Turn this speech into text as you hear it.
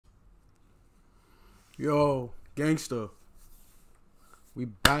Yo, gangster. We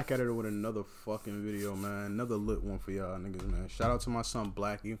back at it with another fucking video, man. Another lit one for y'all niggas, man. Shout out to my son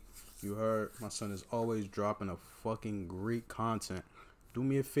Blackie. You heard, my son is always dropping a fucking great content. Do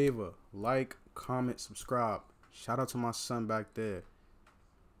me a favor, like, comment, subscribe. Shout out to my son back there.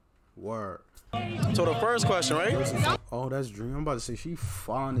 Word. So the first question, right? Oh, that's Dream. I'm about to say she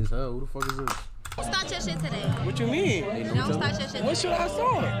fine as hell. Who the fuck is this? Start your shit today. What you mean? Don't start your shit. What should I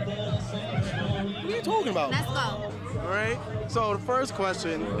start? What are you talking about? Let's go. All right. So the first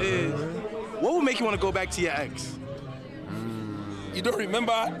question is, what would make you want to go back to your ex? You don't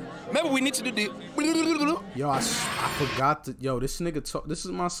remember? Remember we need to do the. Yo, I forgot to. Yo, this nigga talk. This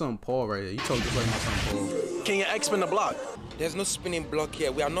is my son Paul right here. He talk just like my son Paul. Can your ex spin the block? There's no spinning block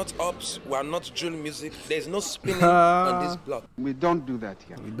here. We are not ups. We are not drill music. There's no spinning on this block. We don't do that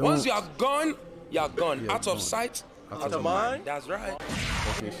here. Once you are gone, you are gone. Yeah, out of sight, out of mind. That's right.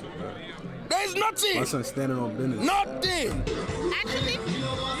 Okay, shit, man. There's nothing. My son's standing on business. Nothing. Actually,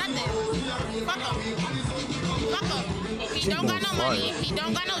 nothing. Fuck him. Fuck him. He don't got no money. He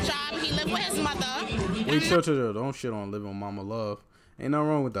don't got no job. He live with his mother. Wait, chill. Don't shit on living with mama love. Ain't nothing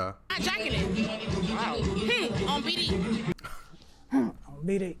wrong with that. I'm jacking it. Wow. On BD. On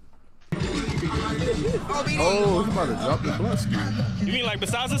BD. Oh, he about to drop the blunt ski. You mean like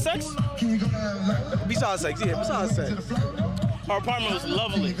besides the sex? Besides sex, yeah, besides sex. Our apartment was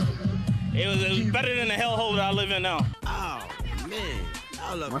lovely. It was better than the hellhole that I live in now. Oh,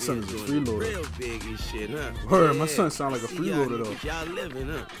 man. My son is a freeloader. Real big and shit, huh? Word, my son sound like a freeloader though. Y'all living,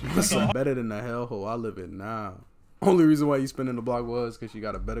 huh? My son better than the hellhole I live in now. Only reason why you spinning the block was because you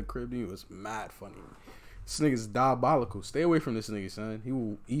got a better crib than you. Was mad funny. This nigga's diabolical. Stay away from this nigga, son. He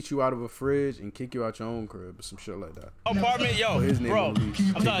will eat you out of a fridge and kick you out your own crib or some shit like that. Apartment, yo, bro.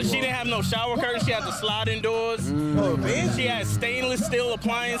 I'm sorry, she didn't have no shower curtain. She had the sliding doors. Oh, man. She had stainless steel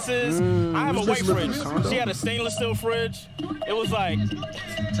appliances. I have a white fridge. She had a stainless steel fridge. It was like,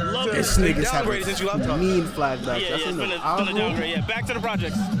 love This nigga's downgraded since you left her. mean flashbacks. Yeah, it's been a downgrade. Yeah, back to the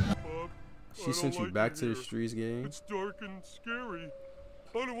projects. She sent you back to the streets, gang. It's dark and scary.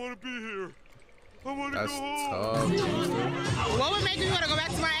 I don't want to be here. I want to That's go home. tough. What would make me want to go back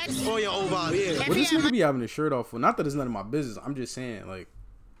to my ex? Oh, your old body. Yeah. What this nigga be having his shirt off for? Not that it's none of my business. I'm just saying, like,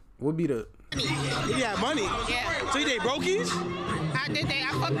 what be the? He had money. Yeah. So you date brokies? I did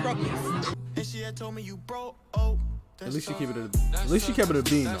that. I fucked brokies. And she had told me you broke. Oh. At least she kept it a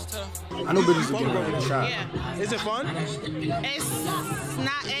bean though. I know bitches are getting ready to try. Yeah. Is it fun? It's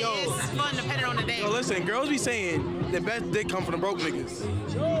not. It's fun depending on the day. Yo, listen, girls be saying the best dick come from the broke niggas.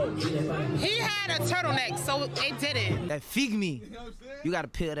 He had a turtleneck, so it didn't. That fig me. You gotta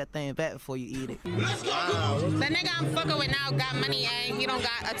peel that thing back before you eat it. The nigga I'm fucking with now got money and he don't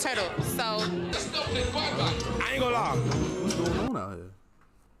got a turtle, so. I ain't gonna lie. What's going on out here?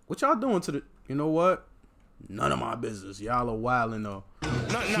 What y'all doing to the? You know what? None of my business. Y'all are wildin' though.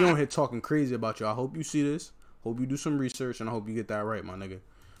 She on here talking crazy about you. I hope you see this. Hope you do some research and I hope you get that right, my nigga.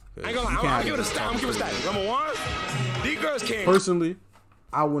 I ain't gonna lie. I'm give it a stat. I'm give it a stat. Number one, these girls can't. Personally,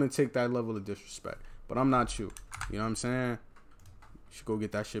 I wouldn't take that level of disrespect. But I'm not you. You know what I'm saying? You should go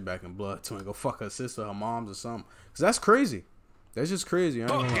get that shit back in blood too and go fuck her sister, her moms or something. Cause that's crazy. That's just crazy. I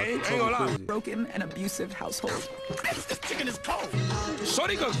ain't gonna lie. Broken and abusive household. This chicken is cold.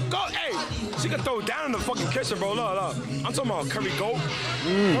 Shorty could go, hey, she could throw down in the fucking kitchen, bro. Look. I'm talking about curry goat.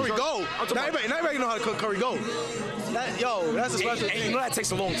 Curry goat. Not everybody know how to cook curry goat. That's a special thing. You know that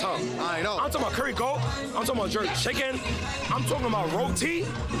takes a long time. I know. I'm talking about curry goat. I'm talking about jerk chicken. I'm talking about roti.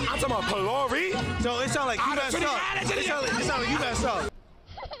 I'm talking about pilori. So it sounds like you messed up. It sounds like you messed up.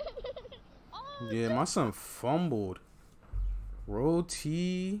 Yeah, my son fumbled.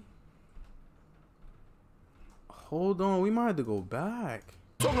 Roti. Hold on, we might have to go back.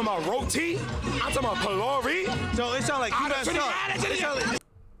 Talking about roti, I'm talking about pilori. So it sounds like you messed up.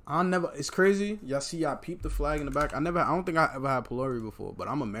 I never. It's crazy. Y'all see, y'all peep the flag in the back. I don't think I ever had pilori before, but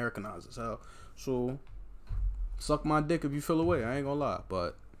I'm Americanized as hell. So suck my dick if you feel away. I ain't gonna lie,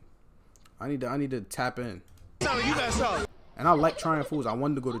 but I need to tap in. It sounds like you messed up. And I like trying foods. I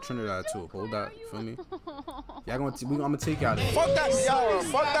wanted to go to Trinidad too. Hold that, you feel me? Y'all I'm gonna take y'all there. Fuck that, yo,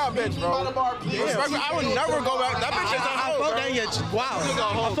 fuck that bitch, bro. Yeah, I would never go back. That bitch is I felt that in your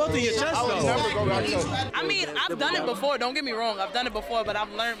I felt in your chest though. I would never go back. I mean, I've done it before. Don't get me wrong. I've done it before, but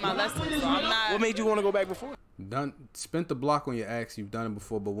I've learned my lesson. So I'm not. What made you want to go back before? Spent the block on your ex. You've done it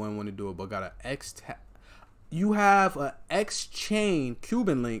before, but wouldn't want to do it. But got an ex. You have an X chain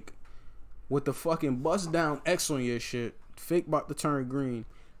Cuban link with the fucking bust down X on your shit. Fake about to turn green,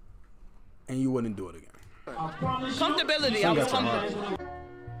 and you wouldn't do it again. Comfortability. I was comfortable.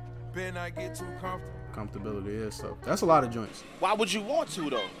 Better not get too comfortable. Comfortability is so. That's a lot of joints. Why would you want to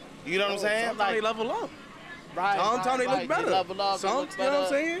though? You know what I'm saying? Sometimes Like they level up. right. Sometimes they look better. They level up. Some, you know what I'm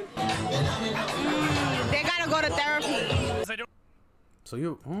saying? They gotta go to therapy. I don't So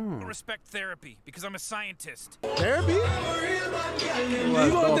you respect therapy because I'm a scientist. Therapy?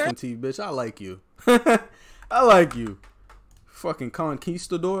 dolphin teeth, bitch. I like you. I like you. Fucking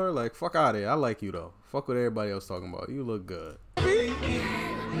conquistador. Like, fuck out of here. I like you though. Fuck what everybody else talking about. You look good.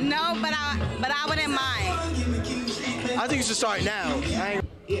 No, but I wouldn't mind. I think you should start now.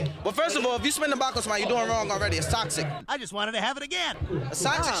 But first of all, if you spin the block on somebody, you're doing wrong already. It's toxic. I just wanted to have it again. It's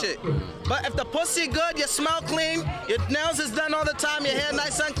toxic shit. But if the pussy good, you smell clean, your nails is done all the time, your hair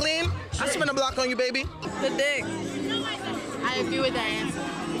nice and clean, I spin the block on you, baby. The dick. I agree with that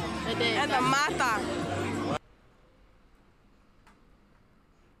answer. The dick. And the mata.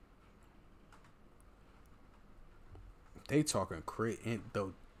 They talking crazy.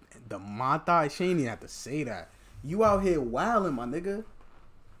 The mata, she ain't even have to say that. You out here wilding, my nigga.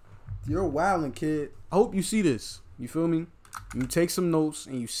 You're wilding, kid. I hope you see this. You feel me? You take some notes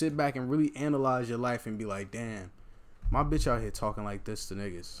and you sit back and really analyze your life and be like, damn, my bitch out here talking like this to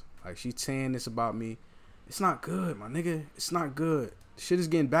niggas. Like, she's saying this about me. It's not good, my nigga. It's not good. Shit is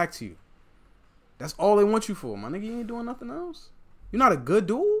getting back to you. That's all they want you for, my nigga. You ain't doing nothing else. You're not a good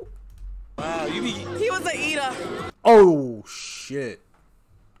dude. Wow, you be... He was an eater. Oh, shit.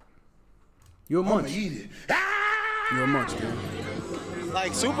 You're a munch. eat it. You're a munch, man.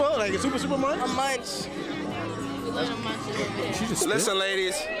 Like super munch? A munch. She just Listen,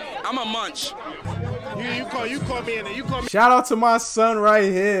 ladies, I'm a munch. You call me in there. You call me. Shout out to my son right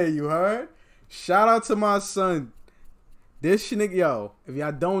here, you heard? Shout out to my son. This nigga, yo, if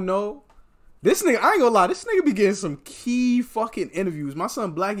y'all don't know, this nigga, I ain't gonna lie, this nigga be getting some key fucking interviews. My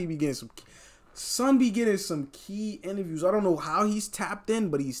son Blackie be getting some key interviews. I don't know how he's tapped in,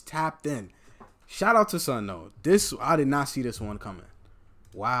 but he's tapped in. Shout out to son though. This, I did not see this one coming.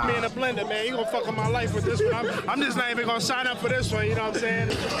 Wow. Me in a blender, man. You gonna fuck up my life with this one. I'm just not even gonna sign up for this one. You know what I'm saying?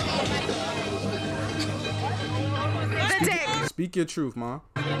 The dick. Speak your truth, ma.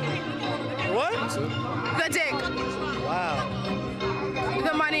 What? The dick. Wow.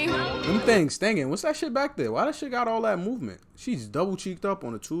 The money. Them things stinging. What's that shit back there? Why that shit got all that movement? She's double cheeked up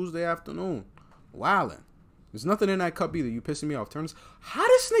on a Tuesday afternoon. Wildin'. There's nothing in that cup either. You pissing me off. Turn this. How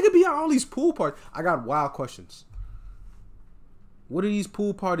this nigga be at all these pool parties? I got wild questions. What are these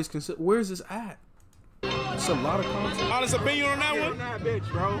pool parties consider? Where's this at? It's a lot of content. Honest opinion on that one? Nah, bitch,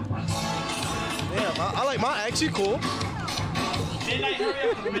 bro. Damn, I like my ex. She cool.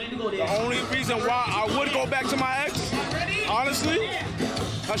 The only reason why I would go back to my ex, honestly,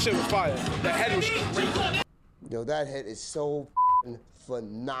 her shit was fire. The head was crazy. Yo, that head is so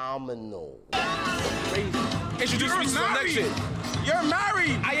phenomenal. Introduce me to some next shit. You're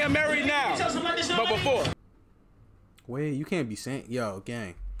married. I am married now, but before. Wait, you can't be saying, yo,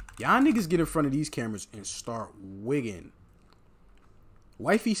 gang. Y'all niggas get in front of these cameras and start wigging.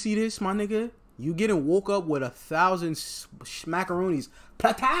 Wifey, see this, my nigga? You getting woke up with 1,000 smackaroonies.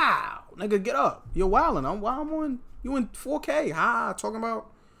 Platow! Nigga, get up. You're wildin'. I'm on. You in 4K. Ha, talking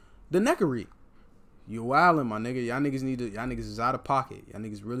about the neckery. You're wildin', my nigga. Y'all niggas is out of pocket. Y'all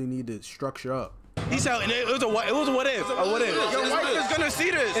niggas really need to structure up. He said it was a what if. A what if. Your wife is gonna see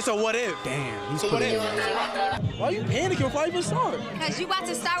this. It's a what if. Damn, he's what putting if. Why are you panicking before I even start? Because you about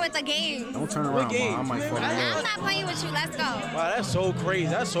to start with the game. Don't turn around, game? ma. I might fuck you I'm up. not playing with you. Let's go. Wow, that's so crazy.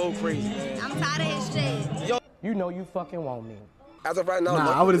 That's so crazy. I'm tired of his shit. Yo, You know you fucking want me. As of right now,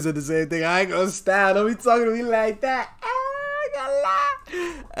 Nah, I would have said the same thing. I ain't gonna style. Don't be talking to me like that.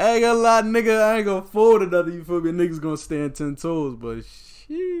 I ain't gonna lie, nigga. I ain't gonna fold another. You feel me? Niggas gonna stand 10 toes, but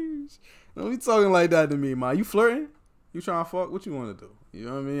sheesh. Don't be talking like that to me, ma. You flirting? You trying to fuck? What you want to do? You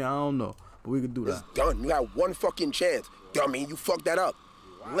know what I mean? I don't know, but we could do that. it's done. You got one fucking chance. Dummy, you fucked that up.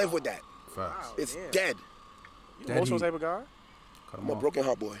 Live with that. Facts. It's dead. You emotional type of guy? I'm a broken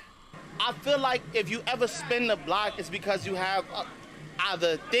heart boy. I feel like if you ever spin the block, it's because you have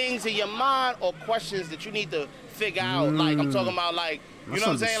either things in your mind or questions that you need to figure out. Like, I'm talking about, like, you know what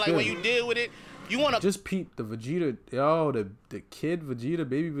I'm saying? Like, when you deal with it, you want to... Just peep the Vegeta, yo, the kid Vegeta,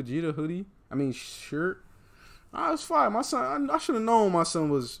 baby Vegeta hoodie. I mean, shirt. Ah, it's fine. My son, I should have known my son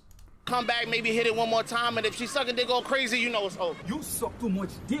was... Come back, maybe hit it one more time, and if she's sucking dick all crazy, you know it's over. You suck too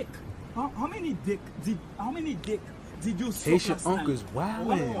much dick. How many dick did you suck Haitian last night? uncle's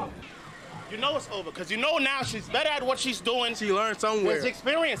wildin'. You know it's over, because you know now she's better at what she's doing. She learned somewhere. There's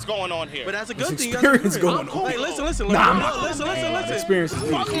experience going on here. But that's a good There's thing. experience going on. Hey, listen. Nah, listen. Experience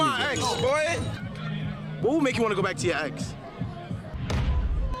is Fuck good. my ex, boy. What would make you want to go back to your ex?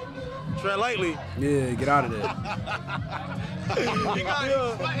 Tread lightly. Yeah, get out of there.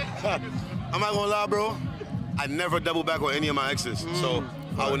 I'm not gonna lie, bro. I never double back on any of my exes. So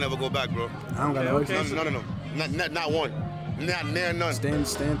I would never go back, bro. I don't got no excuses. No. Not one. Not near none. Stand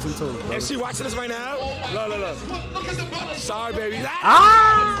 10 toes, bro. Is she watching this right now? Look. Sorry, baby.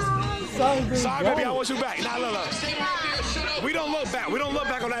 Sorry, baby. I want you back. Nah, look. We don't look back. We don't look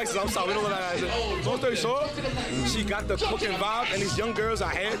back on accident. I'm sorry. We don't look back on accident. Long story short, she got the cooking vibe, and these young girls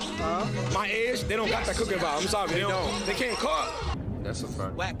I had, my age, they don't got that cooking vibe. I'm sorry. They don't. They can't cook. That's a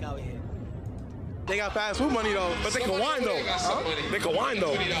fact. Whack out here. They got fast food money though, but they can wine though. They can wine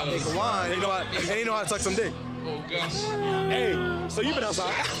though. They can wine. They know how to suck some dick. Hey, so you been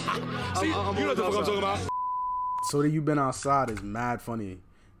outside? See, you know what the fuck I'm talking about. So that you been outside is mad funny.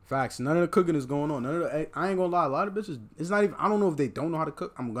 Facts. None of the cooking is going on. I ain't gonna lie. A lot of bitches. It's not even. I don't know if they don't know how to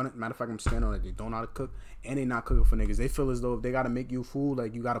cook. Matter of fact, I'm standing on it. They don't know how to cook, and they not cooking for niggas. They feel as though if they gotta make you food,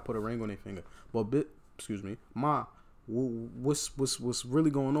 like you gotta put a ring on their finger. But excuse me, what's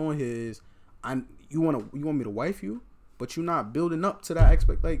really going on here is, you want me to wife you, but you're not building up to that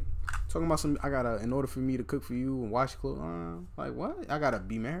expect. Like talking about in order for me to cook for you and wash clothes. Like what? I gotta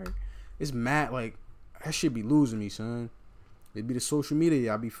be married. It's mad. Like that shit be losing me, son. It be the social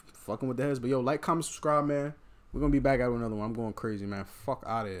media. I be fucking with the heads. But yo, like, comment, subscribe, man. We're gonna be back out with another one. I'm going crazy, man. Fuck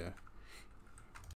out of here.